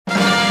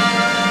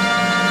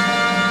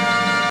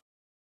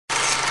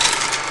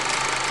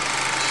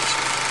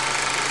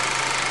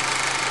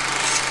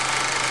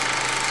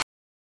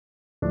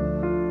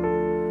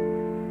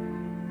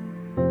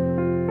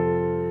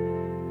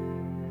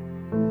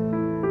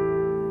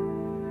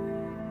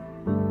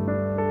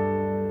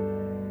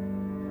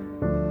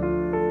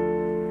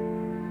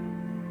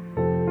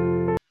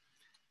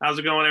How's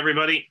it going,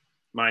 everybody?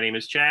 My name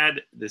is Chad.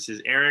 This is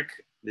Eric.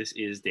 This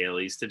is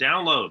Dailies to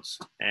Downloads.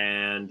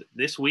 And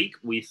this week,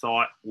 we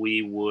thought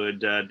we would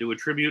do a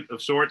tribute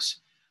of sorts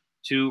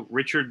to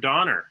Richard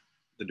Donner,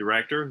 the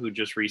director who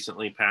just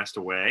recently passed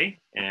away.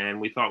 And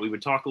we thought we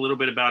would talk a little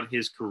bit about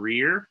his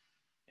career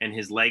and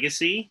his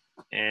legacy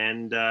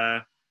and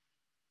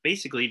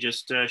basically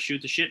just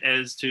shoot the shit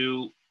as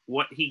to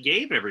what he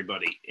gave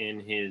everybody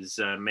in his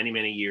many,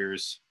 many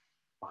years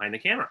behind the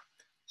camera.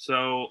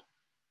 So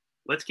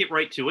let's get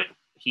right to it.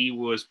 He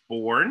was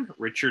born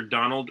Richard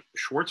Donald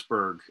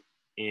Schwartzberg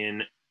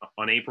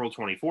on April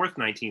 24th,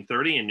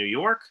 1930 in New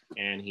York,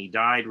 and he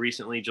died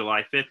recently,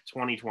 July 5th,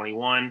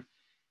 2021.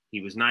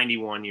 He was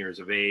 91 years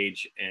of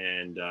age,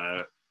 and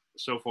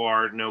so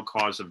far, no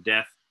cause of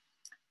death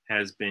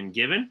has been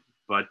given,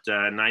 but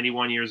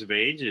 91 years of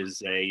age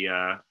is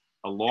a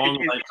long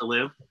life to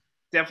live.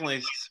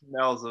 Definitely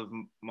smells of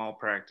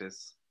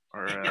malpractice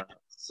or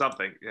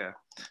something, yeah.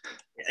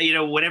 You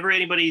know, whenever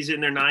anybody's in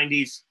their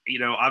 90s, you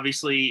know,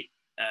 obviously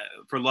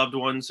for loved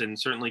ones and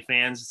certainly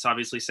fans, it's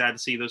obviously sad to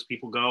see those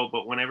people go.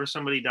 But whenever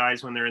somebody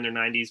dies when they're in their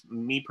 90s,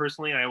 me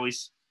personally, I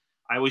always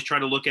try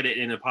to look at it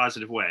in a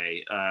positive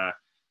way.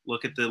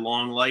 Look at the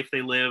long life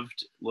they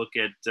lived. Look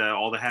at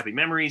all the happy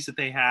memories that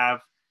they have.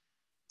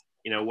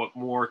 You know, what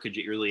more could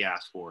you really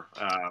ask for?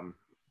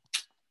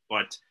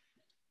 But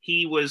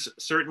he was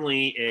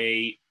certainly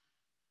a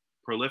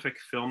prolific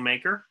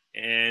filmmaker,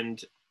 and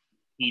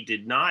he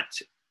did not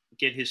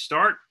get his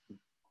start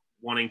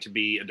wanting to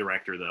be a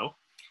director, though.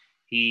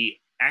 He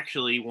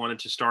actually wanted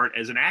to start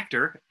as an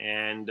actor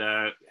and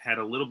had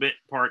a little bit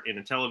part in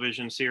a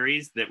television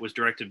series that was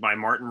directed by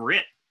Martin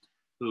Ritt,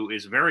 who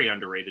is a very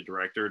underrated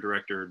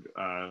director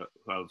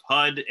of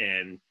HUD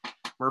and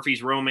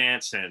Murphy's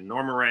Romance and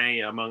Norma Ray,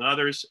 among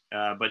others.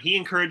 But he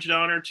encouraged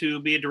Donner to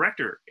be a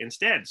director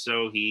instead.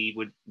 So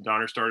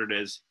Donner started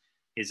as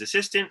his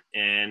assistant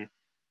and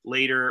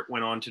later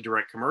went on to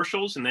direct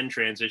commercials and then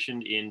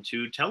transitioned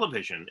into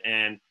television.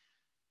 And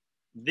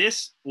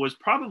this was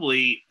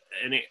probably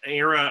an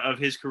era of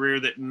his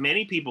career that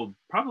many people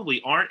probably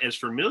aren't as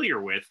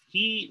familiar with.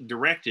 He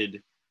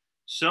directed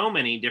so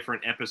many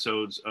different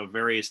episodes of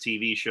various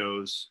TV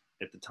shows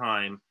at the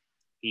time.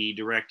 He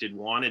directed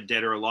Wanted,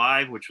 Dead or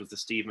Alive, which was the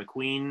Steve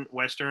McQueen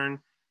Western.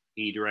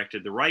 He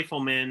directed The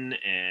Rifleman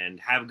and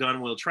Have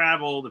Gun Will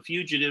Travel, The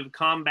Fugitive,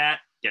 Combat,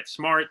 Get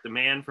Smart, The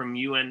Man from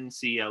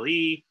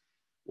UNCLE,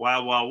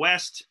 Wild Wild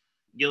West,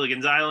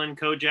 Gilligan's Island,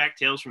 Kojak,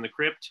 Tales from the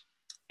Crypt,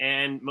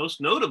 and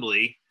most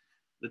notably,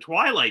 The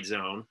Twilight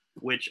Zone,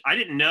 which I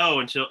didn't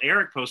know until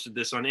Eric posted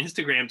this on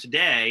Instagram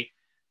today.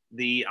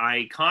 The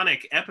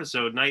iconic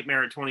episode,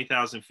 Nightmare at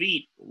 20,000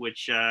 Feet,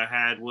 which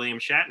had William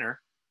Shatner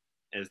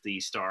as the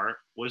star,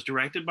 was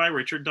directed by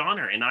Richard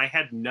Donner. And I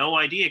had no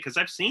idea, because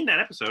I've seen that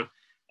episode,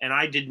 and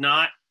I did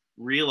not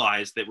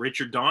realize that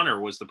Richard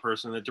Donner was the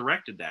person that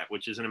directed that,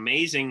 which is an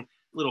amazing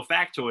little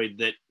factoid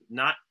that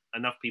not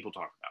enough people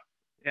talk about.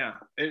 Yeah,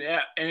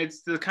 and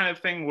it's the kind of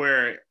thing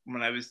where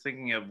when I was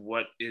thinking of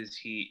what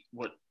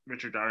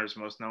Richard Donner is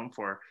most known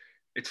for,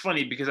 it's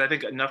funny because I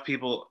think enough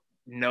people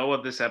know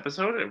of this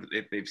episode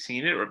if they've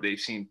seen it or if they've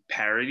seen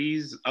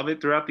parodies of it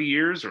throughout the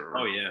years.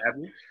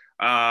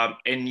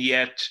 And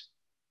yet,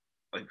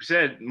 like we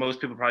said,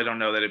 most people probably don't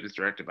know that it was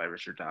directed by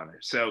Richard Donner.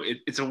 So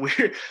it's a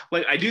weird,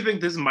 like, I do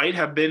think this might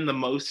have been the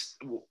most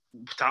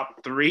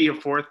top 3 or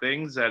 4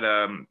 things that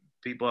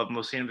people have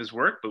most seen of his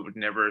work, but would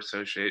never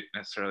associate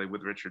necessarily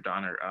with Richard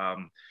Donner.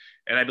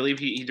 And I believe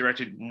he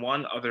directed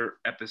one other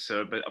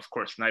episode, but of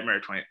course, Nightmare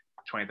at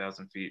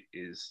 20,000 Feet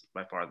is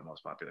by far the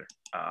most popular.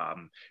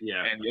 And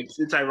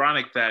it's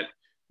ironic that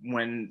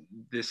when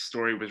this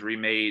story was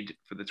remade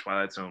for the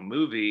Twilight Zone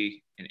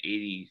movie in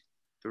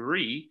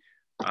 '83,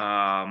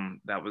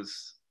 that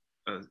was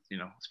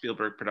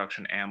Spielberg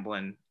production,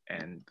 Amblin,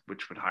 and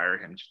which would hire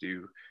him to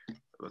do,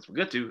 let's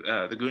get to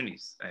The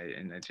Goonies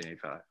in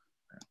 1985.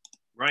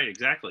 Right,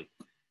 exactly.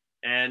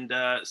 And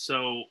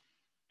so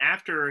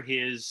after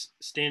his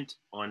stint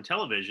on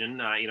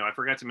television, I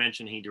forgot to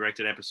mention he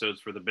directed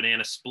episodes for the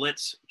Banana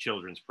Splits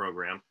children's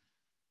program,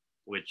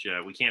 which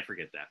we can't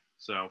forget that.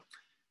 So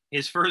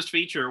his first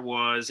feature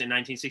was in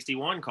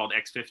 1961 called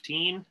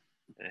X-15.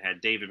 It had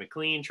David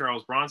McLean,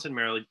 Charles Bronson,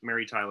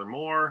 Mary Tyler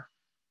Moore.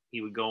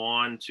 He would go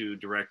on to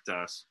direct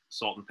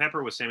Salt and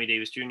Pepper with Sammy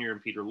Davis Jr.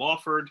 and Peter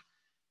Lawford.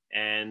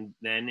 And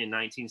then in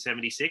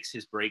 1976,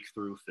 his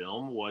breakthrough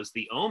film was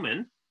The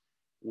Omen,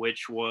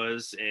 which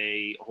was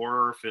a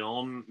horror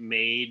film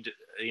made,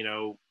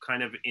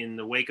 kind of in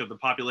the wake of the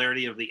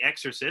popularity of The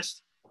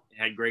Exorcist.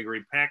 It had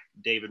Gregory Peck,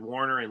 David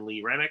Warner, and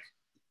Lee Remick,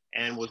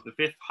 and was the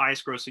 5th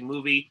highest grossing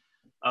movie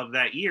of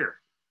that year,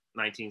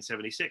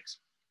 1976.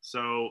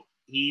 So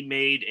he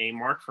made a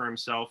mark for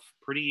himself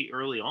pretty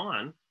early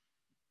on.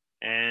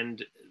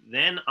 And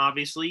then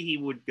obviously he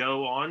would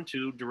go on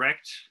to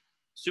direct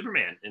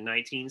Superman in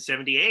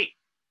 1978,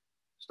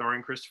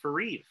 starring Christopher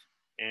Reeve.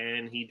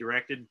 And he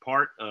directed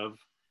part of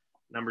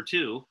number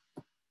 2,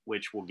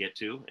 which we'll get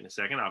to in a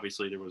second.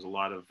 Obviously, there was a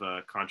lot of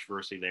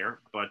controversy there.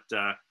 But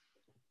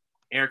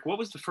Eric, what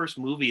was the first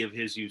movie of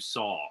his you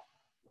saw?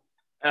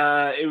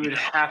 It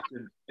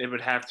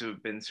would have to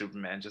have been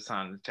Superman, just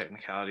on the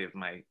technicality of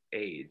my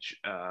age.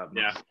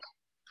 Yeah.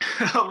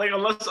 Like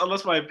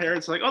unless my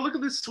parents are like, oh, look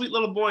at this sweet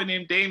little boy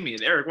named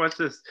Damien. Eric, what's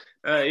this?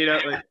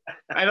 Like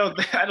I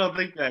don't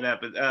think that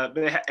happened. But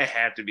it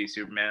had to be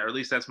Superman, or at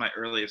least that's my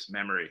earliest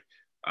memory.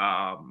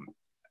 Um,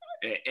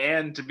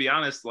 and to be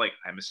honest, like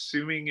I'm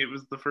assuming it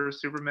was the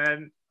first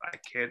Superman. I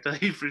can't tell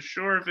you for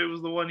sure if it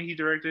was the one he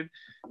directed.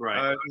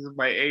 Right. Because of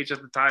my age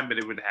at the time, but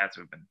it would have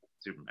to have been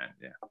Superman.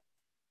 Yeah.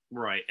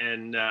 Right.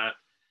 And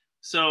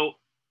so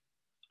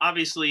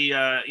obviously,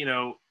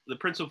 the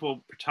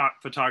principal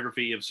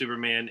photography of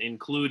Superman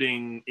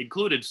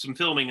included some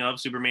filming of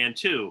Superman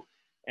 2.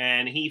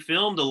 And he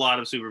filmed a lot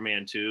of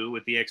Superman 2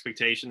 with the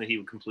expectation that he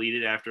would complete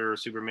it after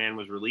Superman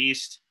was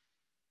released.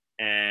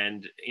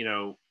 And,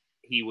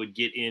 he would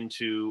get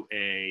into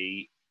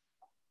a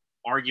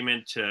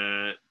argument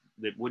that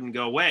wouldn't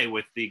go away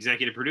with the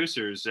executive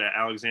producers,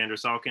 Alexander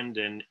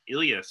Salkind and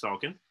Ilya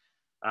Salkind,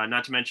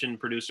 not to mention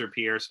producer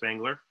Pierre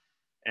Spengler.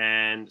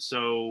 And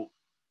so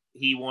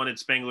he wanted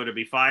Spengler to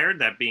be fired,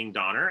 that being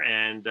Donner,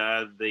 and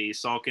the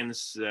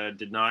Salkinds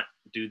did not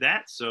do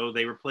that. So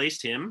they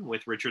replaced him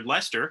with Richard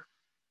Lester.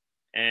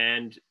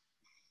 And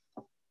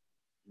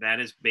that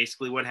is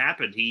basically what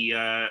happened. He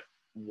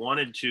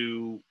wanted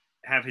to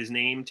have his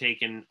name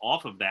taken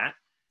off of that.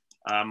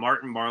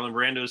 Marlon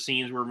Brando's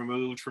scenes were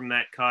removed from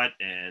that cut,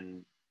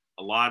 and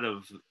a lot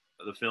of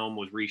the film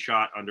was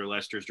reshot under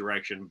Lester's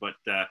direction. But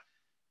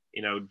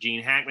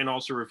Gene Hackman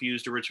also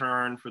refused to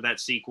return for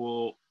those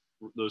sequels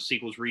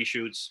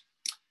reshoots.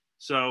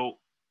 So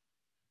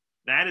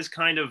that is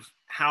kind of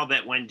how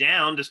that went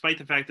down, despite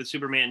the fact that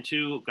Superman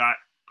 2 got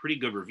pretty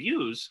good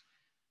reviews.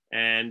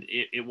 And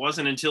it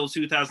wasn't until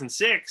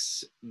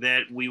 2006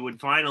 that we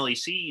would finally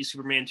see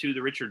Superman 2,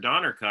 the Richard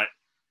Donner cut,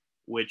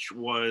 which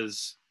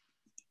was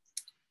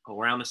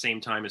around the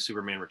same time as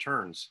Superman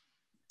Returns.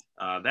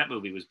 That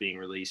movie was being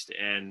released.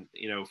 And,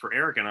 for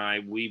Eric and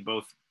I, we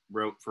both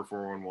wrote for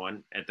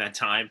 411 at that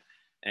time.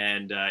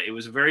 And it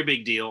was a very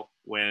big deal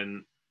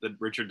when the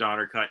Richard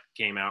Donner cut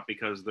came out,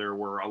 because there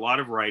were a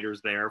lot of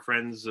writers there,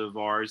 friends of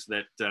ours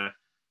that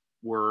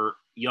were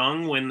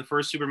young when the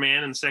first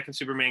Superman and the second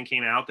Superman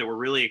came out, that were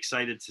really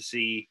excited to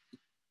see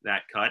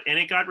that cut, and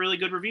it got really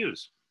good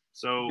reviews.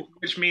 So,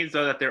 which means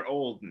though that they're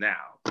old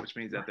now, which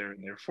means that they're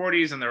in their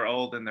 40s and they're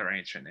old and they're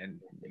ancient and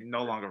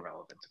no longer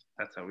relevant.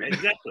 That's how we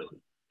exactly.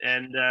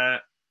 And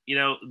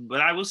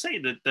but I will say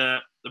that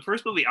the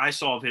first movie I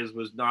saw of his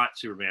was not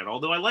Superman,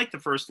 although I liked the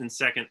first and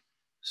second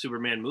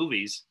Superman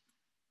movies.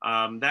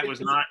 That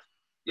was not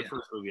the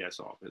first movie I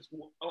saw of his.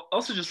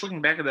 Also, just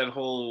looking back at that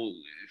whole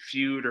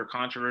feud or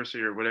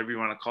controversy or whatever you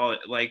want to call it,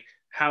 like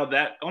how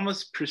that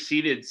almost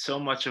preceded so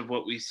much of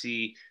what we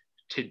see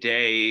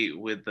today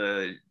with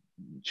the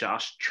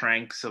Josh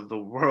Tranks of the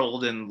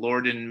world and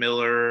Lord and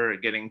Miller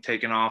getting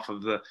taken off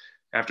of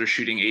after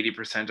shooting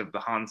 80% of the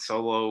Han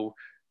Solo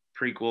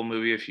prequel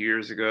movie a few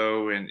years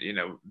ago, and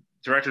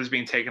directors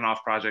being taken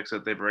off projects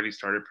that they've already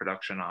started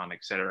production on,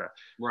 etc.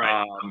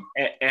 Right.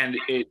 And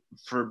it,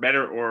 for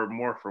better or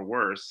more for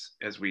worse,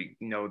 as we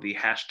know, the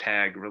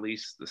hashtag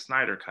release the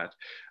Snyder cut.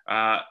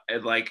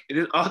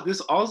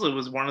 This also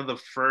was one of the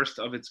first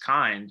of its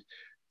kind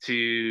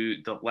to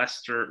the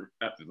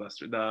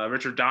the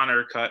Richard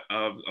Donner cut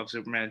of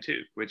Superman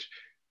 2,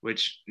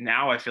 which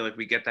now I feel like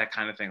we get that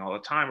kind of thing all the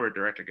time, where a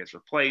director gets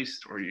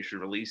replaced, or you should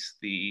release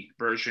the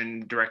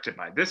version directed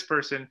by this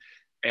person.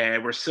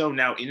 And we're so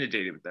now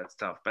inundated with that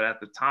stuff. But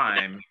at the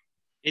time,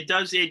 it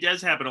does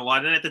happen a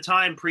lot. And at the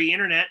time,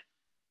 pre-internet,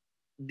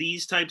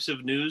 these types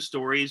of news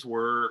stories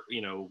were,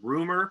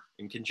 rumor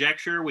and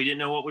conjecture. We didn't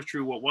know what was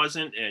true, what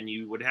wasn't, and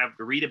you would have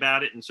to read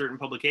about it in certain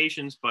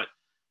publications. But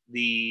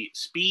the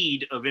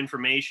speed of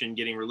information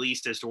getting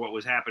released as to what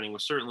was happening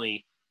was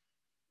certainly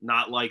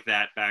not like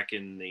that back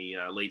in the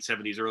late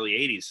 70s, early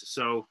 80s.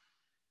 So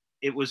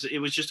it was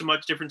just a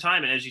much different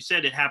time. And as you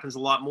said, it happens a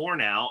lot more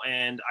now.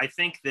 And I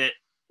think that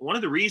one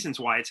of the reasons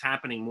why it's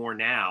happening more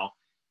now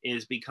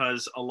is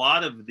because a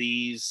lot of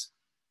these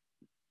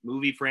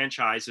movie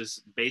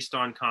franchises based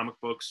on comic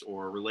books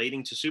or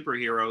relating to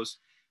superheroes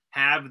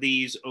have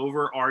these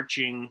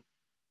overarching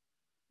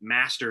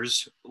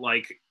masters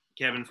like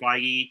Kevin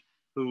Feige,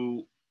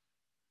 who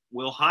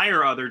will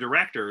hire other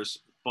directors,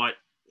 but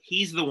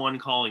he's the one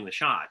calling the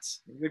shots.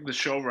 Like the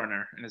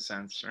showrunner, in a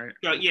sense, right?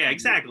 Yeah,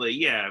 exactly.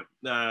 Yeah,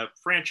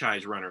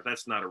 franchise runner.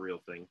 That's not a real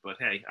thing, but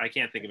hey, I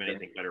can't think of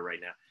anything better right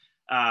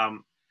now.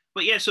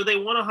 But yeah, so they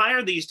want to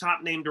hire these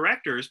top name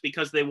directors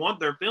because they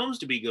want their films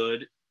to be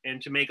good and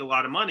to make a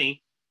lot of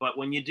money. But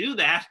when you do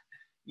that,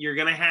 you're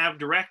going to have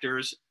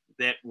directors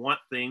that want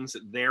things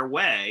their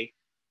way.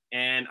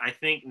 And I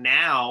think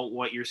now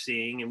what you're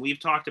seeing, and we've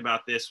talked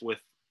about this with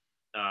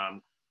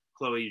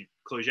Chloe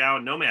Zhao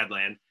and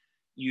Nomadland,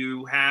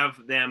 you have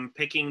them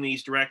picking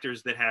these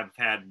directors that have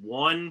had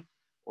one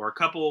or a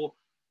couple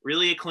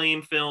really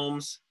acclaimed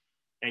films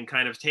and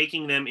kind of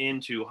taking them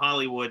into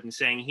Hollywood and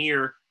saying,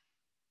 here,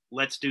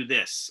 let's do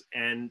this.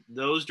 And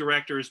those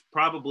directors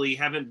probably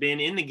haven't been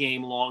in the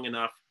game long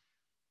enough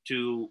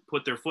to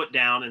put their foot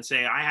down and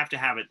say, I have to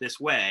have it this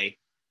way.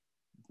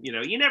 you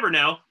know, you never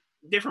know.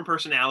 Different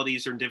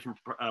personalities or different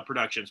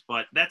productions,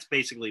 but that's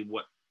basically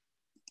what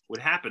would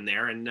happen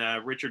there. And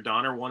Richard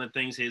Donner wanted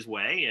things his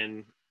way,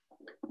 and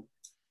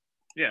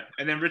yeah,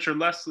 and then Richard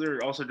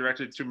Lester also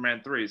directed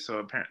Superman 3, so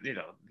apparently, you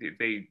know,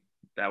 they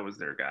that was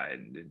their guy,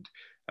 and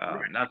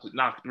right.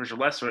 not Richard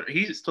Lester,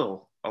 he's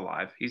still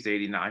alive, he's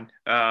 89,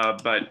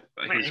 but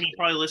And he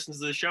probably listens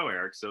to the show,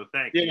 Eric. So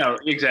thanks. you know,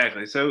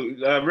 exactly. So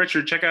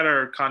Richard, check out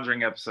our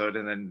Conjuring episode,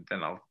 and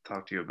then I'll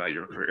talk to you about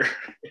your career.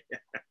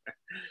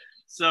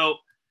 So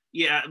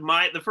yeah,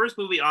 the first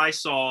movie I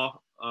saw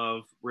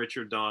of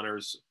Richard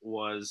Donner's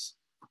was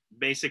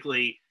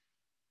basically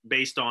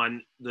based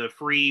on the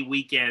free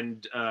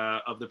weekend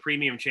of the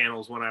premium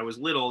channels. When I was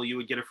little, you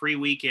would get a free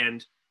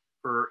weekend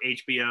for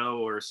HBO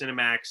or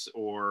Cinemax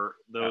or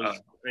those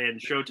and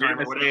Showtime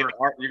or whatever.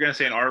 You're going to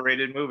say an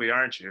R-rated movie,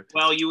 aren't you?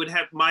 Well, you would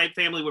have, my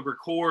family would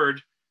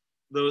record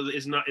those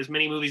as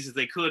many movies as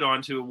they could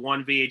onto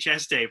one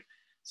VHS tape.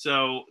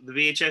 So the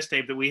VHS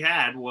tape that we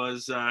had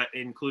was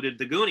included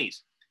The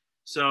Goonies.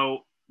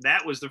 So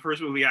that was the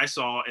first movie I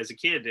saw as a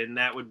kid, and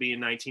that would be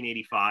in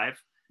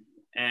 1985.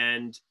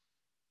 And,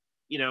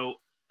 you know,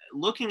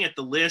 looking at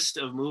the list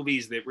of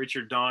movies that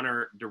Richard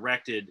Donner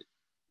directed,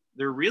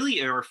 there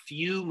really are a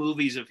few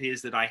movies of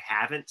his that I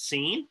haven't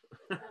seen,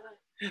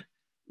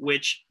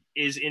 which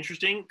is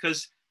interesting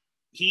because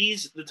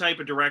he's the type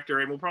of director,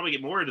 and we'll probably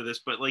get more into this,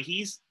 but like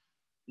he's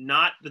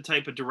not the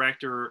type of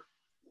director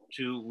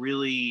to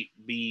really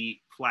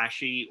be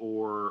flashy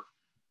or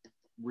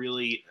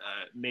really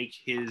make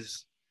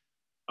his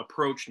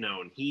approach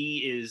known. He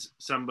is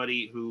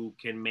somebody who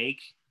can make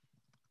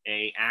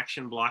a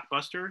action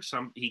blockbuster.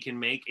 He can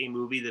make a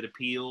movie that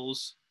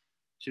appeals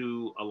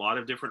to a lot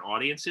of different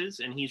audiences,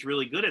 and he's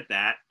really good at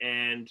that.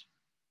 And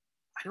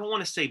I don't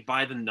want to say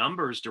by the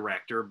numbers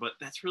director, but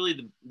that's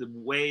really the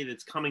way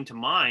that's coming to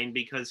mind,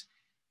 because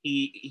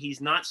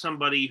he's not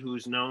somebody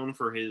who's known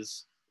for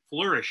his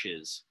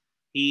flourishes.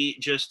 He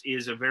just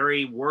is a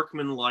very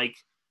workmanlike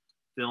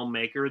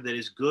filmmaker that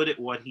is good at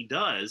what he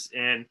does.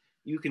 And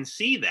you can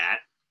see that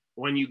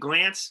when you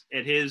glance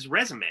at his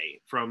resume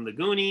from The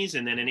Goonies,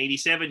 and then in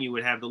 87, you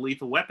would have the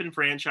Lethal Weapon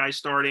franchise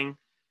starting.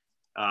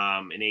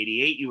 In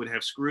 88, you would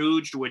have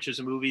Scrooged, which is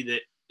a movie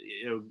that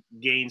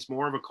gains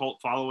more of a cult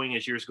following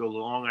as years go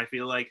along, I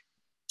feel like.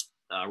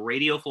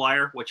 Radio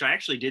Flyer, which I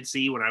actually did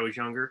see when I was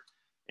younger.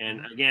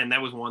 And again,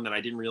 that was one that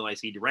I didn't realize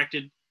he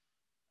directed.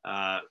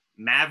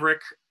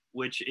 Maverick,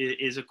 which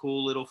is a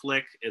cool little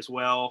flick as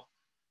well.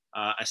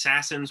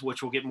 Assassins,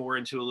 which we'll get more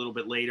into a little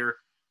bit later.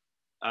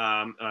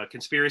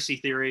 Conspiracy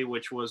Theory,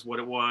 which was what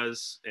it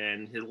was.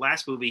 And his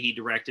last movie he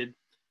directed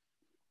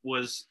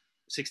was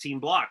 16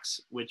 Blocks,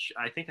 which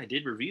I think I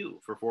did review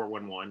for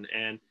 411.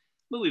 And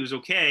the movie was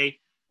okay.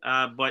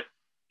 But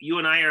you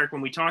and I, Eric,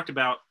 when we talked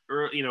about,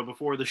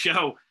 before the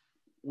show,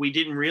 we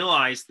didn't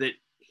realize that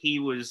he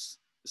was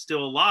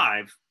still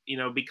alive,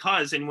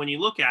 because, and when you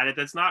look at it,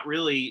 that's not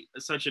really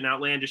such an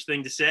outlandish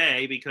thing to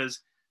say,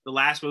 because the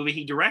last movie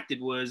he directed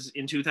was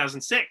in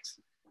 2006.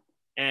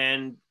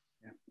 And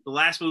the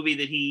last movie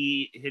that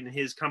he and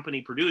his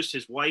company produced,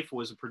 his wife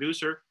was a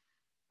producer,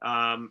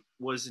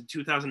 was in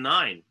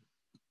 2009.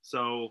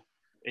 So,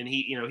 and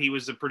he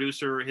was the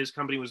producer, his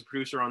company was a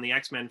producer on the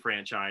X-Men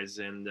franchise,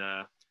 and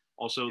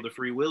also the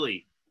Free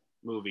Willy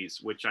movies,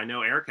 which I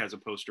know Eric has a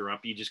poster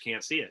up. You just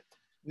can't see it.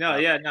 No,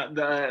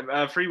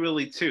 the Free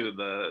Willy 2,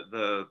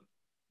 the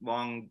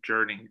long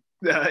journey.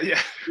 Yeah,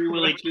 Free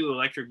Willy 2,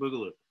 Electric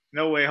Boogaloo.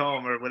 No Way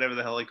Home, or whatever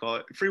the hell he call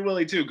it. Free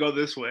Willy 2, go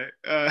this way.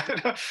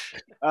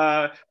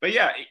 But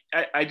yeah,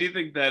 I do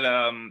think that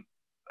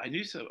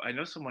I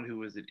know someone who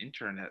was an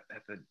intern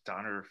at the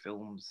Donner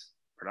Films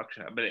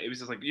production, but it was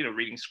just like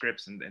reading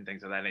scripts and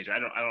things of that nature. I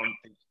don't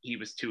think he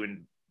was too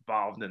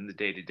involved in the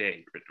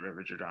day-to-day.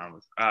 Richard Donner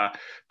was.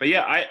 But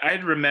yeah, I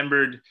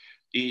remembered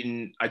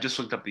I just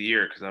looked up the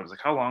year because I was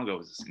like, how long ago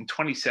was this? In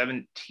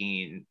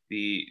 2017,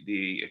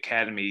 the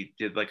Academy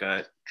did like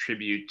a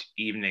tribute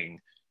evening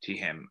to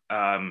him,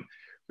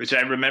 which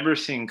I remember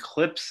seeing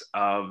clips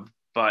of,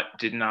 but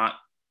did not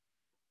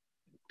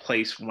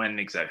place when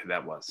exactly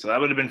that was. So that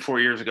would have been 4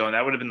 years ago, and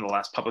that would have been the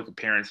last public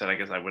appearance that I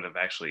guess I would have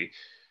actually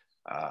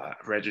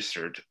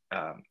registered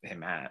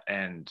him at.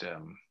 And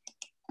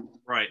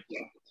right.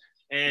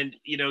 And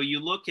you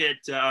look at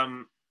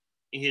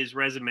his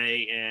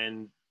resume,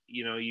 and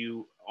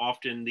you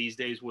often these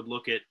days would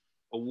look at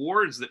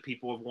awards that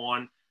people have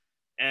won,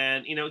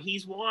 and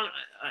he's won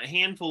a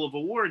handful of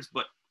awards,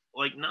 but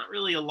like not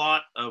really a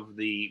lot of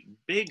the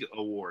big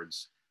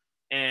awards.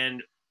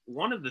 And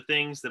one of the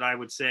things that I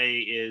would say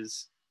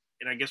is,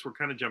 and I guess we're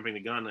kind of jumping the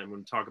gun and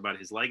when we talk about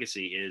his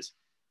legacy, is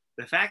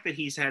the fact that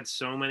he's had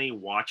so many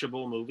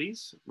watchable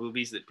movies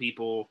that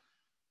people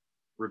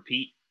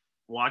repeat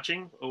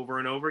watching over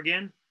and over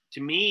again, to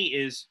me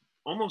is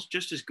almost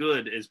just as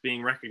good as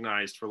being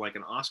recognized for like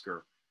an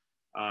Oscar.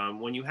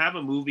 When you have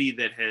a movie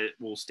that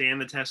will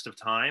stand the test of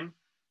time,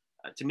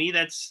 to me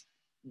that's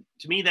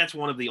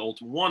one of the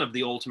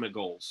ultimate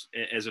goals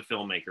as a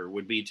filmmaker,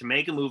 would be to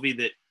make a movie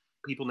that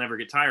people never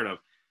get tired of.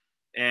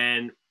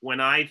 And when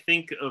I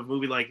think of a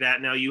movie like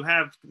that, now you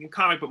have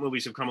comic book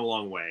movies have come a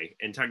long way,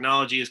 and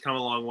technology has come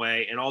a long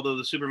way. And although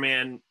the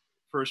Superman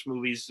first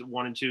movies,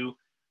 1 and 2,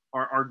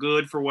 are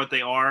good for what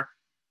they are,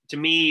 to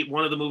me,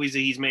 one of the movies that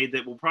he's made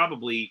that will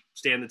probably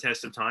stand the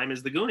test of time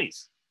is The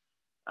Goonies.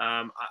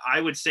 I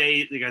would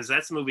say, because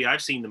that's the movie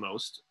I've seen the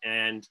most,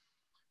 and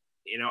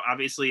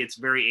obviously it's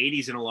very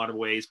 80s in a lot of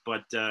ways,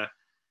 but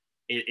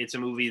it's a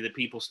movie that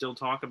people still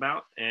talk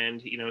about,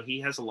 and he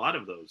has a lot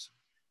of those.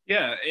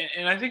 Yeah,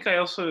 and I think I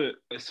also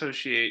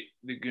associate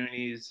the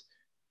Goonies,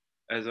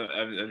 as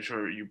I'm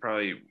sure you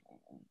probably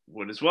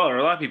would as well, or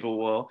a lot of people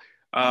will,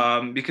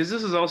 because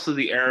this is also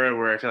the era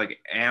where I feel like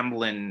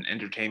Amblin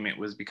Entertainment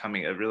was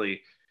becoming a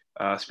really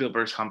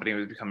Spielberg's company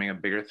was becoming a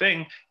bigger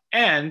thing,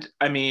 and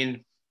I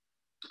mean,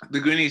 the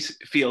Goonies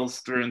feels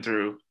through and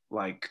through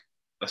like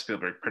a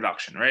Spielberg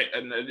production, right?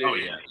 And Oh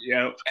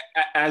yeah.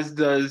 as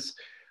does.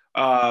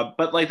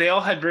 But like they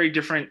all had very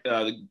different.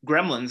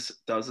 Gremlins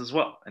does as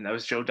well, and that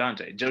was Joe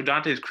Dante. Joe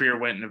Dante's career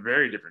went in a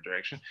very different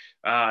direction,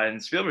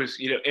 and Spielberg's,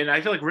 and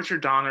I feel like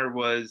Richard Donner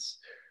was,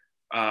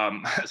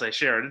 as I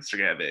share on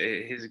Instagram,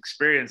 his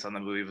experience on the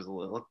movie was a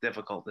little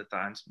difficult at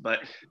times, but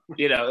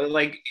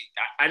like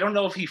I don't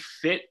know if he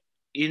fit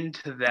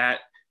into that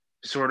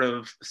sort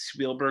of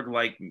Spielberg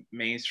like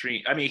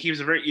mainstream. I mean, he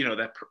was a very,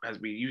 that as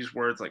we use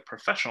words like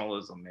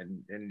professionalism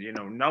and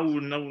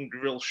no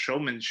real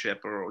showmanship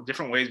or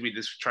different ways we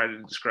just try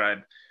to describe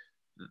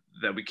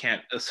that we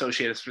can't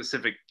associate a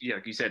specific,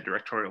 like you said,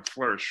 directorial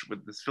flourish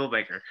with this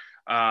filmmaker.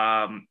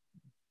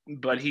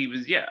 But he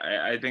was,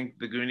 I think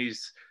the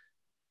Goonies,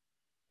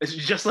 it's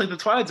just like the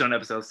Twilight Zone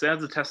episode,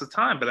 stands the test of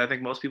time, but I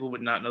think most people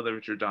would not know that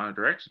Richard Donner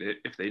directed it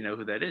if they know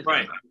who that is.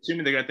 Right. I'm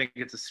assuming they're going to think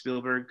it's a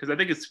Spielberg, because I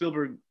think it's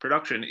Spielberg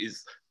production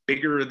is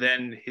bigger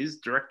than his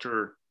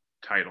director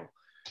title,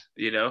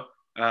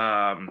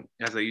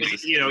 as I used to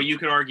say. You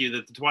could argue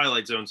that the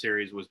Twilight Zone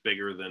series was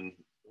bigger than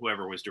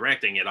whoever was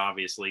directing it,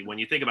 obviously. When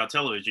you think about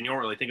television, you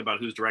don't really think about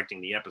who's directing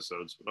the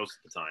episodes most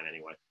of the time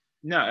anyway.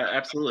 No,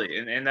 absolutely.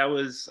 And that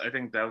was, I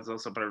think that was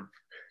also part of,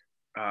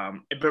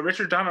 but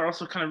Richard Donner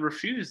also kind of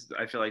refused,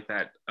 I feel like,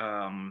 that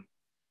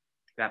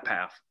that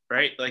path,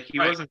 right? Like he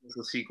wasn't just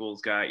a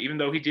sequels guy, even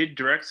though he did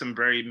direct some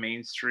very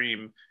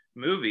mainstream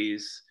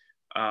movies.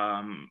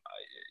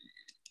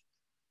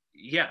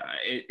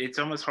 It's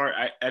almost hard.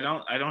 I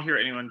don't hear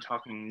anyone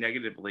talking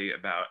negatively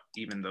about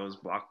even those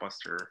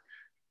blockbuster,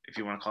 if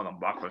you want to call them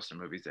blockbuster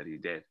movies that he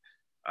did.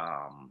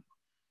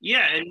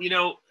 Yeah, and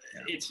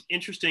it's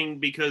interesting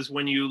because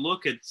when you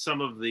look at some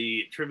of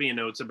the trivia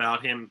notes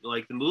about him,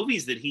 like the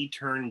movies that he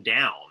turned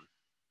down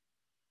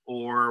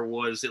or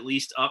was at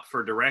least up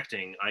for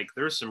directing, like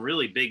there's some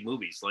really big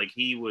movies. Like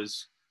he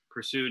was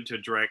pursued to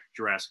direct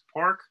Jurassic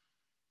Park.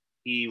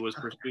 He was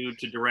pursued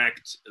to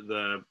direct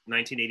the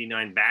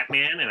 1989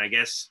 Batman, and I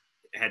guess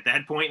at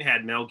that point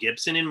had Mel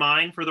Gibson in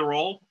mind for the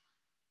role.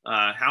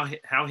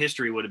 How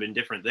history would have been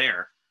different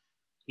there.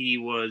 He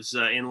was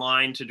in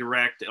line to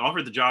direct,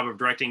 offered the job of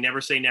directing Never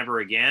Say Never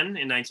Again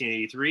in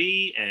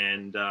 1983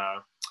 and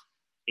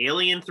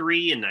Alien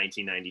 3 in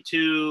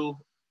 1992,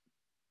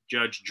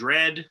 Judge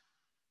Dredd.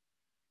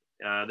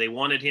 They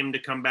wanted him to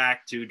come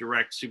back to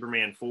direct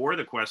Superman 4,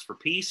 The Quest for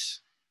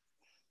Peace.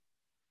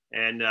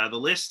 And the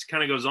list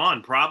kind of goes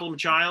on. Problem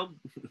Child,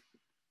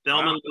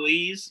 Thelma and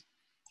Louise,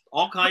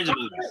 all kinds of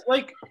movies.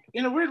 Like,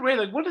 in a weird way,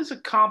 like what is a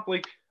comp,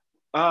 like,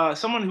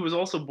 someone who was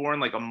also born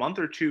like a month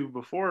or two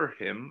before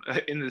him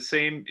in the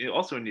same,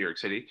 also in New York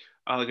City,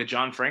 like a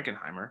John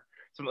Frankenheimer.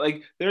 So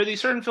like there are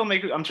these certain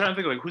filmmakers. I'm trying to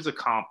think of like who's a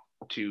comp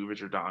to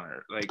Richard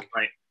Donner. Like,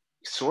 right,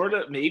 sort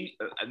of maybe.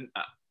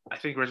 I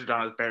think Richard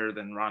Donner is better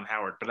than Ron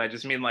Howard, but I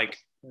just mean like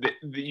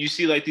you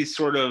see like these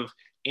sort of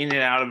in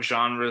and out of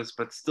genres,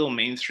 but still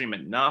mainstream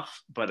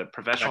enough, but a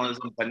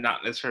professionalism, but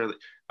not necessarily.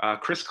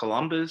 Chris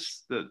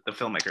Columbus, the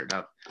filmmaker,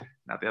 not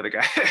the other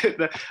guy.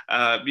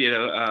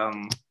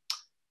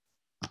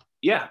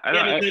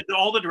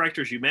 All the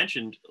directors you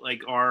mentioned,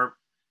 like, are,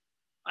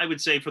 I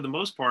would say, for the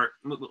most part,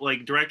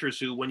 like directors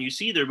who, when you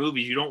see their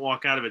movies, you don't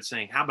walk out of it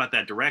saying, "How about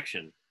that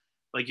direction?"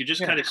 Like you're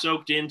just kind of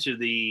soaked into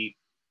the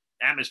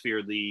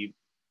atmosphere, the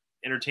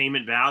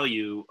entertainment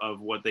value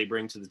of what they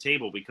bring to the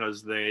table,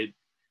 because the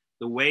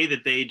way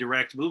that they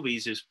direct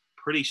movies is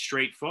pretty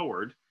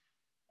straightforward.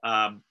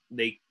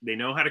 They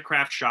know how to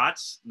craft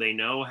shots. They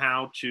know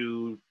how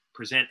to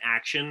present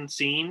action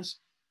scenes.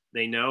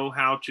 They know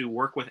how to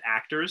work with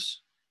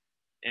actors.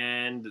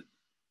 And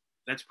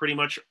that's pretty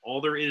much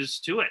all there is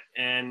to it.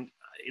 And,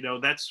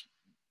 that's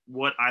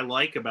what I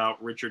like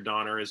about Richard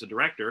Donner as a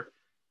director.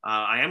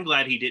 I am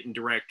glad he didn't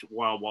direct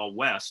Wild Wild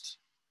West,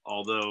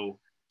 although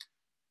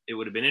it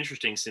would have been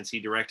interesting since he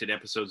directed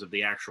episodes of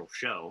the actual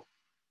show.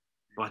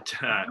 But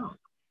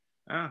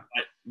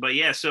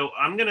yeah, so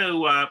I'm going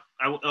to,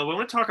 I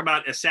want to talk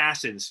about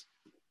Assassins.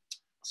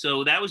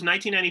 So that was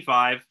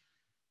 1995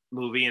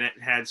 movie, and it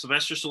had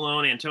Sylvester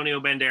Stallone, Antonio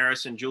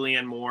Banderas, and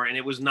Julianne Moore, and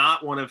it was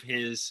not one of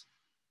his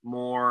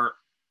more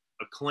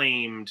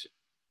acclaimed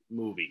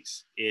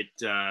movies. It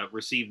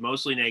received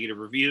mostly negative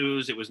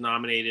reviews. It was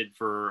nominated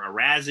for a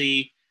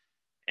Razzie.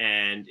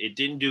 and it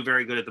didn't do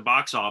very good at the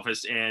box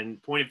office.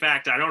 And point of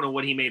fact, I don't know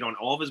what he made on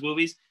all of his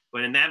movies,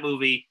 but in that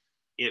movie,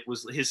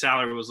 his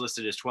salary was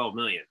listed as 12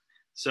 million.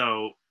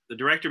 So the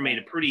director made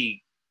a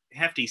pretty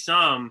hefty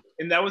sum.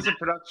 And that was a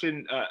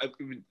production,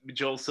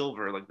 Joel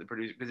Silver, like the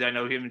producer, because I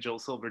know him and Joel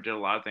Silver did a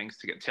lot of things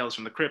to get Tales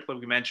from the Crypt, like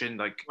we mentioned.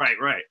 Like,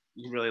 right.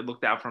 He really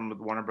looked out for him with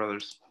Warner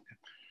Brothers.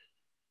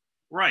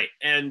 Right.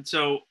 And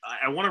so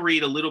I want to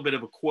read a little bit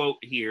of a quote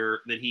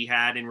here that he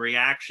had in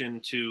reaction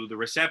to the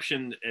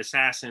reception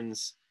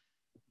Assassins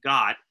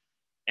got.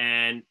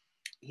 And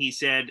he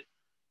said,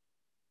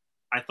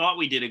 I thought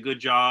we did a good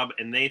job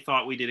and they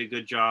thought we did a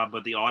good job,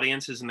 but the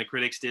audiences and the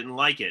critics didn't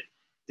like it.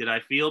 Did I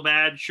feel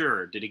bad?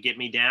 Sure. Did it get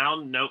me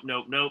down? Nope.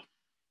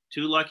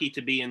 Too lucky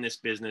to be in this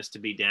business to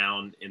be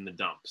down in the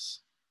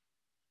dumps.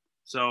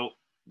 So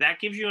that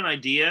gives you an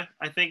idea.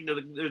 I think that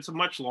it's a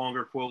much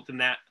longer quote than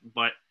that,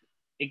 but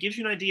it gives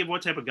you an idea of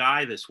what type of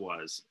guy this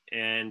was.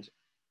 And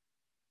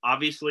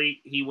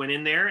obviously he went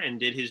in there and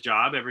did his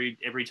job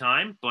every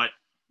time, but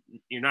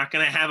you're not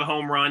going to have a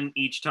home run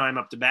each time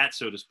up to bat,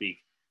 so to speak.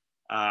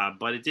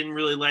 But it didn't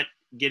really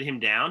get him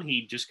down.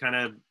 He just kind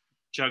of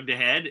chugged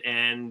ahead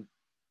and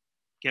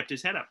kept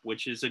his head up,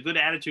 which is a good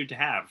attitude to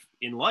have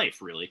in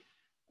life, really.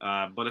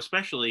 But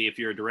especially if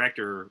you're a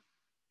director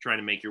trying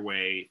to make your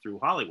way through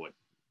Hollywood.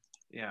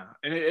 Yeah.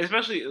 And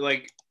especially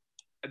like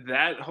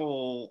that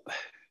whole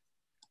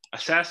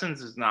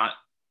Assassins is not,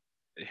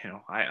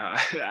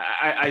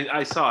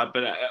 I saw it,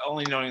 but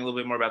only knowing a little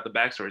bit more about the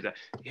backstory, that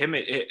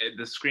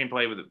the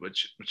screenplay with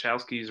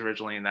Wachowski's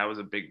originally, and that was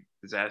a big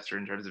disaster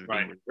in terms of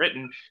being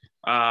written.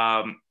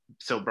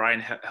 So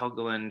Brian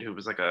Helgeland, who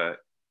was like a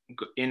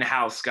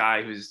in-house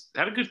guy who's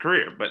had a good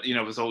career, but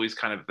was always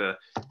kind of the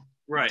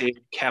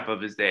David Koepp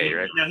of his day,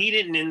 right? Now he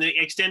didn't, in the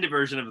extended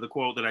version of the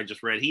quote that I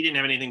just read, he didn't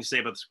have anything to say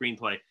about the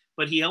screenplay,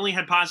 but he only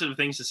had positive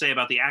things to say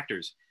about the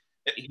actors.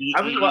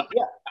 I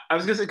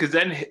was gonna say, because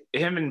then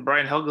him and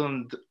Brian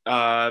Helgeland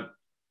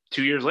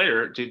 2 years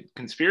later did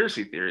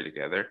Conspiracy Theory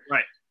together,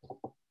 right?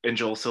 And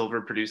Joel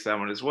Silver produced that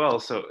one as well.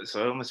 So it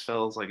almost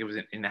feels like it was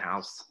an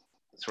in-house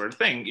sort of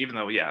thing, even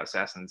though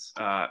Assassins,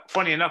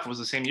 funny enough, was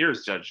the same year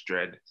as Judge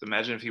Dredd. So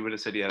imagine if he would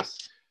have said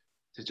yes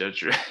to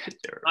Judge Dredd.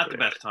 Not the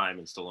best time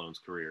in Stallone's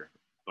career,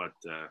 but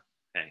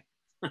hey,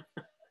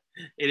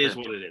 it is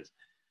what it is.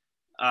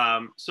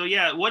 So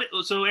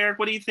Eric,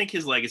 what do you think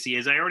his legacy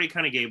is? I already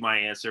kind of gave my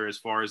answer as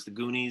far as the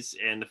Goonies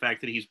and the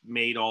fact that he's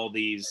made all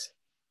these,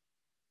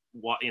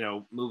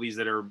 movies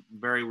that are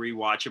very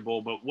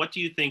rewatchable. But what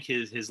do you think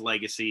his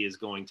legacy is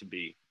going to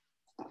be?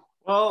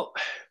 Well,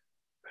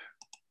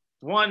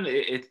 one,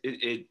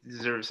 it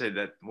deserves to say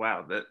that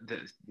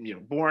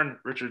born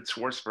Richard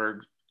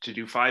Schwartzberg to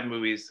do 5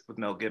 movies with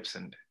Mel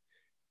Gibson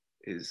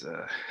is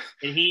and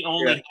he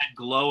only had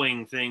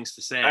glowing things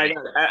to say.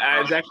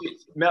 I was actually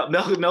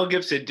Mel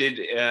Gibson did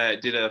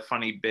a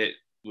funny bit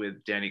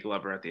with Danny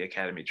Glover at the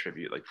Academy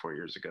tribute like 4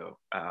 years ago,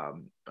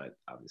 but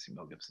obviously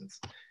Mel Gibson's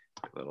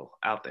a little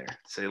out there to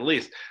say the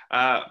least.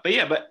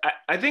 But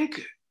I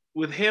think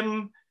with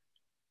him,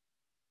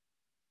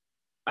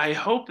 I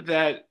hope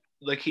that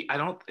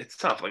it's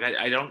tough. Like,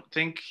 I don't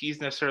think he's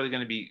necessarily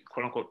going to be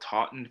quote unquote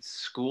taught in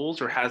schools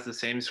or has the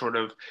same sort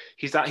of,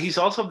 he's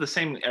also of the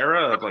same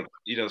era of a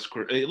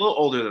little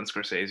older than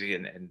Scorsese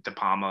and De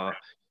Palma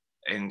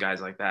and guys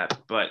like that.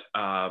 But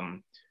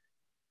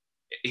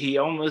he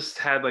almost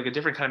had like a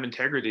different kind of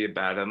integrity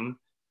about him.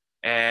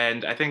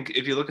 And I think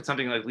if you look at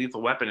something like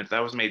Lethal Weapon, if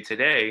that was made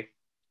today,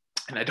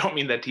 and I don't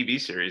mean that TV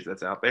series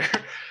that's out there,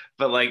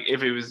 but like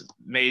if it was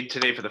made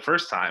today for the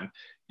first time,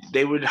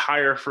 they would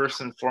hire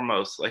first and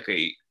foremost like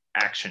a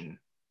action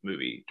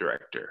movie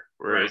director.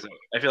 Whereas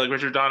I feel like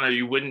Richard Donner,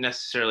 you wouldn't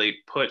necessarily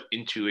put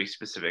into a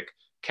specific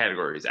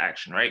category as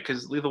action, right?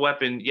 Because Lethal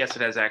Weapon, yes,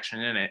 it has action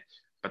in it,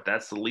 but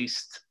that's the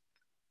least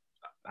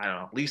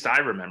I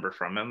remember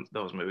from him,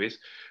 those movies.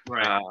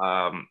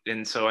 Right.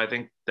 And so I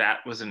think that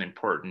was an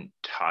important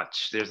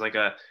touch. There's like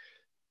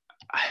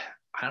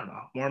I don't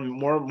know,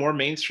 more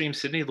mainstream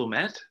Sidney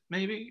Lumet,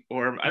 maybe,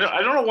 or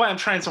I don't know why I'm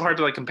trying so hard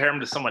to like compare him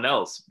to someone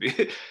else,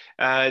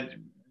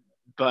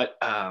 but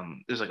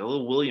there's like a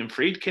little William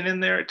Friedkin in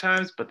there at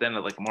times, but then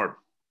like a more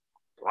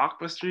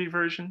blockbustery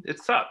version.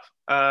 It's tough,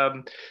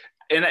 and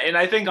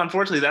I think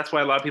unfortunately that's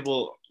why a lot of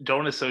people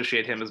don't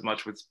associate him as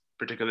much with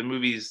particular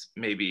movies,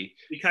 maybe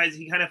because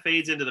he kind of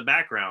fades into the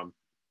background.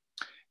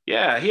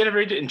 Yeah, he had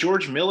and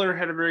George Miller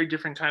had a very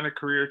different kind of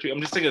career too.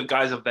 I'm just thinking of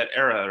guys of that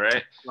era,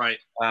 right? Right.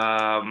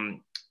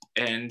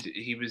 And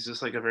he was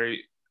just like a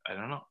very, I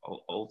don't know,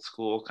 old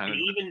school kind of.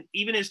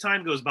 Even as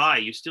time goes by,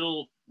 you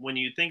still, when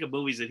you think of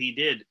movies that he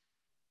did,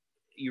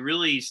 you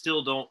really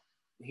still don't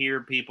hear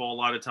people a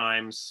lot of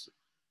times,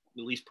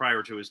 at least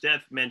prior to his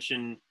death,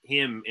 mention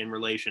him in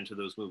relation to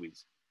those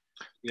movies.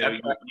 You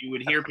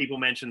would hear people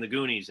mention the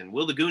Goonies and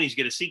will the Goonies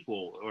get a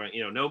sequel? Or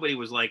nobody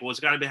was like, well,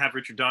 it's got to have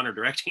Richard Donner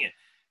directing it.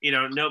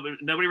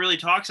 Nobody really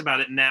talks about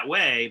it in that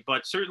way,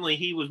 but certainly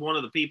he was one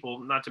of the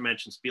people, not to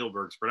mention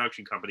Spielberg's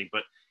production company,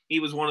 but he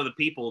was one of the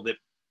people that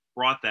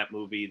brought that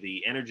movie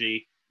the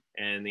energy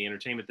and the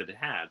entertainment that it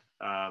had.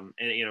 And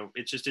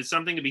it's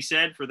something to be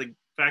said for the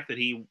fact that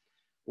he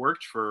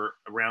worked for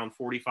around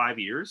 45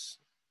 years,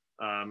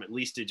 at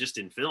least just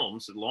in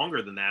films,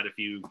 longer than that if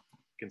you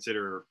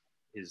consider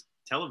his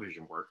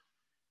television work.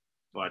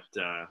 But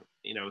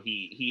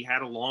he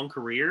had a long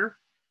career,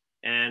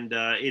 and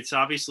it's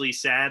obviously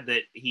sad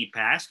that he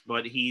passed,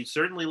 but he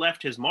certainly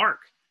left his mark.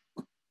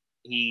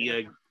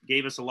 He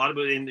gave us a lot of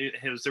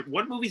movies.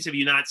 What movies have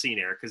you not seen,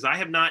 Eric? Because I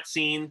have not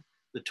seen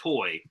The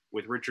Toy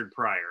with Richard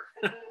Pryor.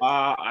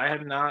 I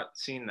have not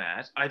seen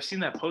that. I've seen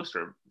that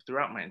poster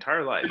throughout my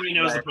entire life. Everybody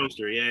knows the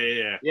poster.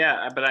 Yeah.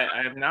 Yeah, but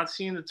I have not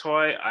seen The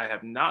Toy. I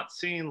have not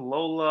seen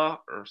Lola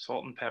or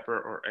Salt and Pepper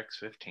or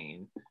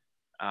X-15.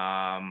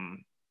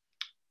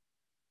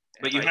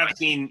 But you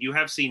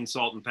have seen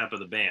Salt and Pepper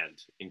the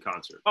band in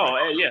concert. Oh,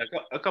 right? Yeah,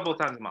 a couple of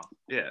times a month.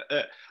 Yeah.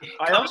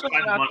 I also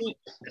have not seen,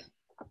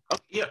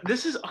 yeah,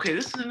 this is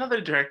another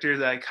director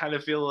that I kind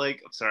of feel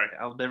like, I'm sorry,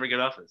 I'll never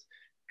get off this.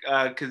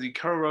 Because he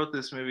co-wrote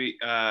this movie,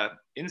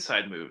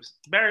 Inside Moves,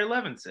 Barry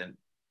Levinson.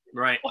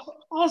 Right.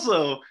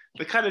 Also,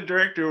 the kind of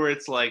director where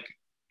it's like,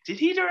 did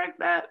he direct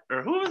that?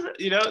 Or who was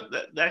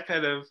it? That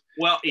kind of...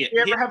 Well, yeah.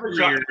 You ever have a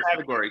genre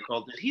category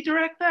called, did he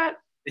direct that?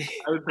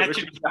 I would put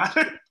you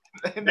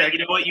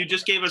know what? You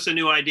just gave us a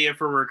new idea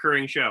for a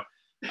recurring show.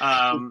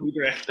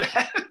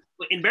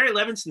 In Barry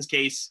Levinson's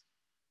case,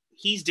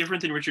 he's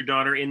different than Richard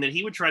Donner in that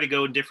he would try to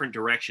go in different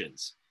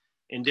directions,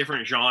 in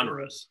different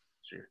genres.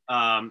 Sure.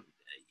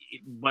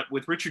 But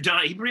with Richard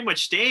Donner, he pretty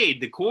much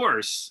stayed the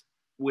course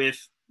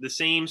with the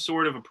same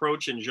sort of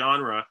approach and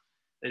genre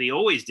that he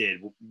always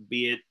did,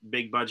 be it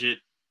big budget,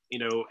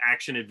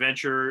 action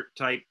adventure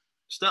type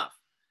stuff.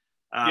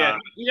 Yeah,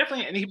 he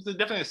was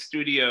definitely a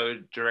studio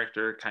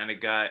director kind of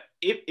guy.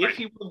 If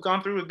he would have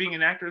gone through with being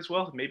an actor as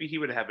well, maybe he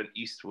would have an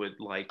Eastwood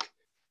like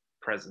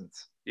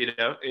presence, in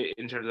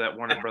terms of that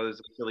Warner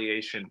Brothers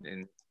affiliation.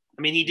 And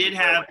I mean, he did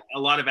have a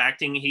lot of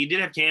acting. He did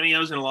have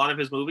cameos in a lot of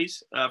his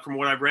movies, from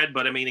what I've read.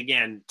 But I mean,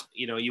 again,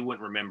 you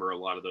wouldn't remember a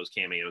lot of those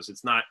cameos.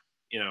 It's not,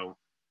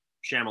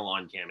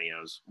 Shyamalan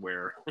cameos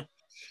where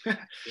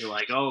you're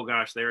like, oh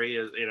gosh, there he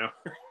is.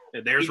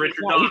 There's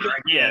Richard Donner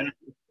again.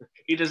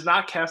 He does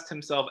not cast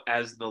himself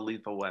as the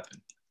lethal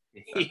weapon.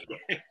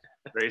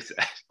 Very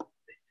sad.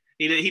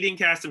 He didn't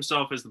cast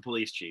himself as the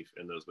police chief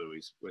in those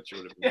movies, which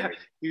would have been great.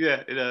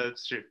 Yeah,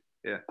 it's true.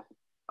 Yeah.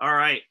 All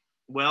right.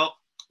 Well,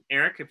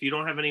 Eric, if you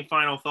don't have any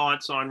final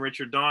thoughts on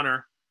Richard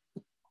Donner,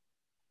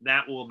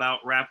 that will about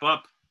wrap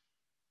up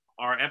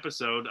our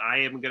episode. I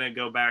am going to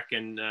go back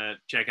and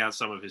check out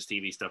some of his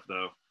TV stuff,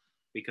 though,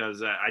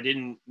 because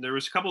there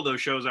was a couple of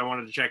those shows I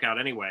wanted to check out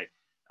anyway.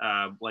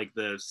 Like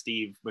the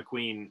Steve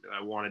McQueen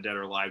Wanted Dead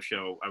or Alive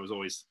show, I was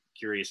always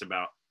curious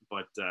about.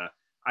 But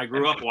I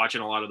grew up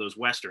watching a lot of those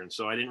Westerns,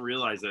 so I didn't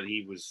realize that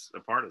he was a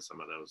part of some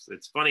of those.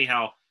 It's funny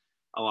how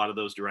a lot of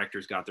those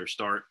directors got their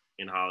start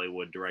in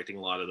Hollywood, directing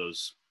a lot of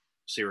those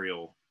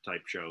serial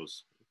type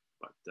shows.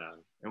 But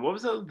and what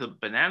was the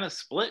Banana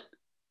Split?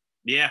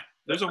 Yeah,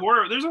 there's a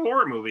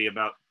horror movie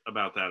about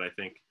that, I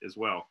think, as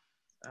well.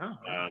 Oh,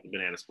 the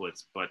Banana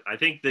Splits. But I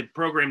think the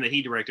program that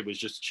he directed was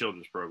just a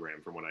children's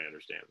program, from what I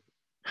understand.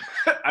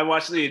 I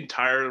watched the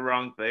entire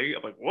wrong thing.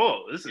 I'm like,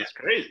 whoa, this is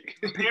crazy.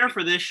 Prepare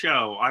for this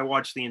show. I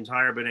watched the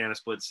entire Banana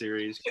Split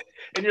series.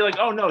 And you're like,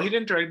 oh no, he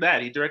didn't direct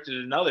that. He directed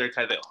another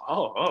kind of thing.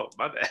 Oh,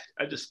 my bad.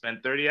 I just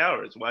spent 30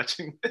 hours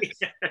watching this.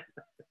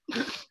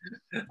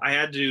 I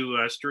had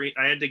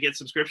to get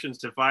subscriptions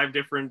to 5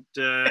 different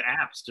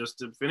apps just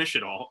to finish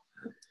it all.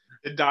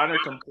 The Donner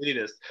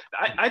completist.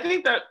 I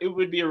think that it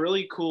would be a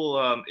really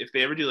cool if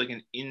they ever do like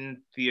an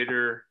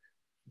in-theater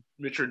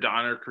Richard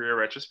Donner career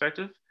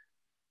retrospective.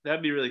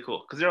 That'd be really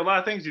cool because there are a lot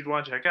of things you'd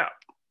want to check out,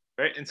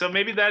 right? And so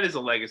maybe that is a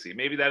legacy.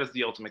 Maybe that is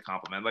the ultimate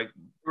compliment. Like,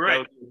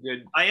 right.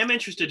 I am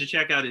interested to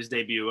check out his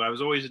debut. I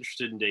was always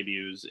interested in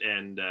debuts,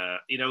 and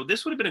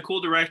this would have been a cool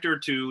director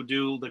to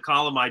do the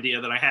column idea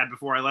that I had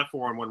before I left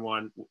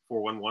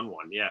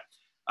 4111. Yeah,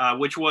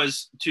 which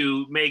was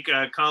to make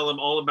a column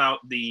all about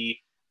the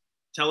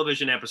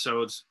television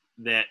episodes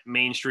that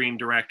mainstream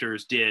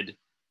directors did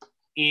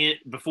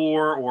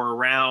before or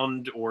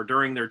around or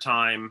during their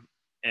time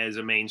as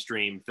a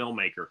mainstream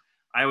filmmaker.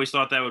 I always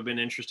thought that would have been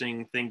an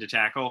interesting thing to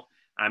tackle.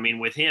 I mean,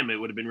 with him, it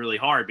would have been really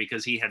hard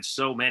because he had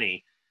so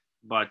many.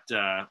 But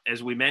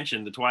as we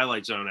mentioned, the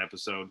Twilight Zone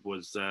episode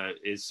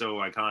is so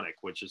iconic,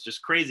 which is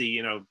just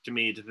crazy, to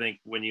me to think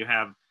when you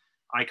have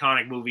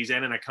iconic movies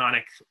and an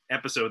iconic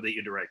episode that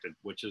you directed,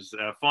 which is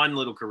a fun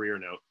little career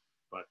note.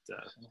 But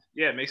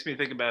yeah, it makes me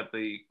think about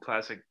the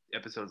classic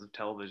episodes of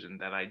television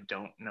that I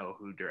don't know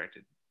who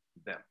directed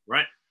them.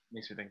 Right.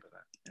 Makes me think about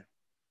that. Yeah.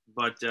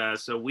 But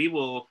so we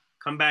will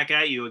come back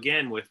at you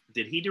again with,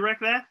 did he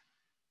direct that?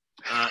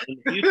 In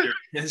the future.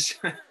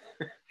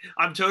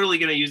 I'm totally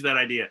going to use that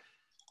idea.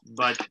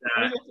 But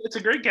it's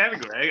a great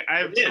category. I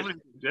have so many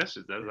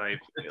suggestions as I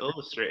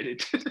illustrated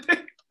today.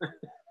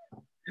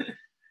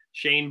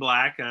 Shane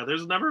Black.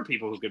 There's a number of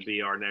people who could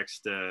be our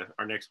next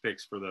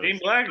picks for those. Shane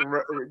Black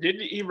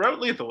he wrote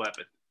Lethal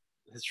Weapon.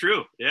 It's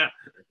true. Yeah.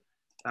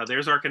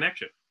 There's our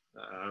connection.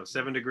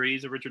 7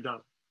 Degrees of Richard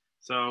Donner.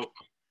 So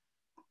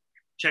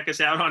check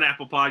us out on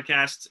Apple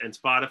Podcasts and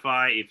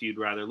Spotify. If you'd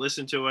rather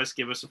listen to us,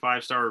 give us a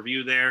 5-star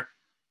review there.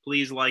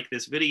 Please like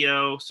this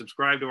video,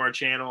 subscribe to our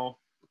channel,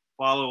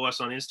 follow us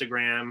on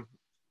Instagram.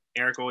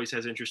 Eric always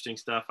has interesting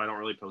stuff. I don't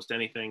really post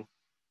anything,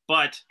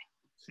 but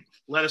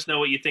let us know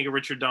what you think of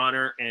Richard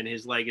Donner and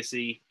his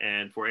legacy.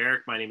 And for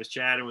Eric, my name is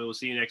Chad, and we will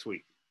see you next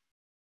week.